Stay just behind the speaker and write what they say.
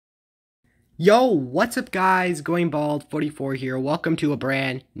Yo, what's up guys? Going Bald 44 here. Welcome to a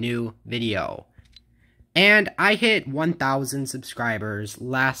brand new video. And I hit 1,000 subscribers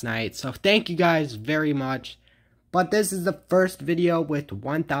last night, so thank you guys very much. But this is the first video with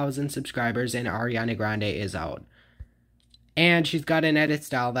 1,000 subscribers and Ariana Grande is out. And she's got an edit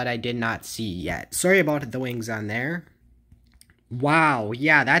style that I did not see yet. Sorry about the wings on there. Wow,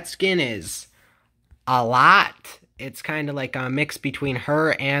 yeah, that skin is a lot. It's kind of like a mix between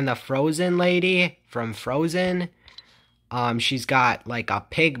her and the Frozen lady from Frozen. She's got like a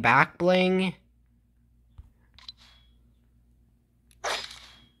pig back bling,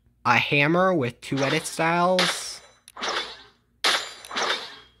 a hammer with 2 edit styles,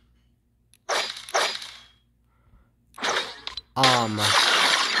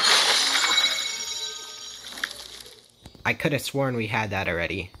 I could have sworn we had that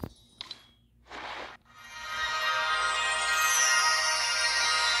already.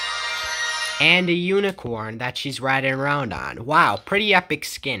 And a unicorn that she's riding around on. Wow, pretty epic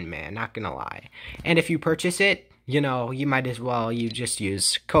skin, man, not gonna lie. And if you purchase it, you know, you might as well just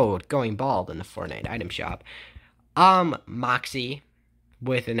use code Going Bald in the Fortnite item shop. Moxie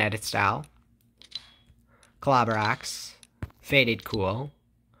with an edit style. Clobberax. Faded Cool.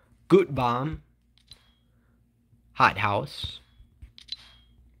 Goot Bomb. Hot House.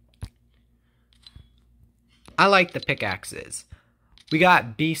 I like the pickaxes. We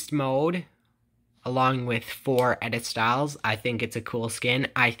got Beast Mode, along with 4 edit styles. I think it's a cool skin.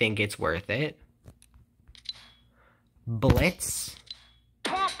 I think it's worth it. Blitz.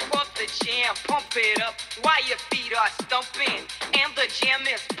 Pump up the jam, pump it up while your feet are stumping. And the jam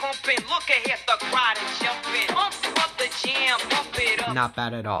is pumping. Look ahead, the crowd is jumping. Pump up the jam, pump it up. Not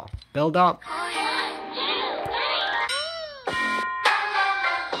bad at all. Build up.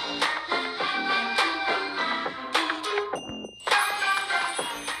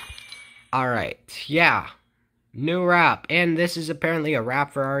 Alright, yeah. New rap. And this is apparently a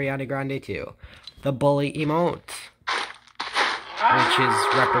rap for Ariana Grande too. The bully emote, which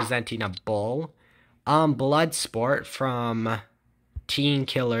is representing a bull. Bloodsport from Teen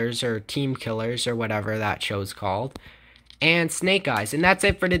Killers or Team Killers or whatever that show's called. And Snake Eyes. And that's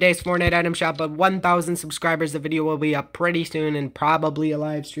it for today's Fortnite item shop. But 1,000 subscribers, the video will be up pretty soon and probably a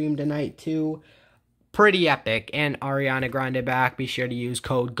live stream tonight too. Pretty epic. And Ariana Grande back. Be sure to use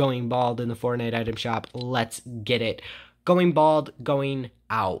code Going Bald in the Fortnite item shop. Let's get it. Going Bald, going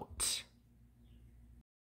out.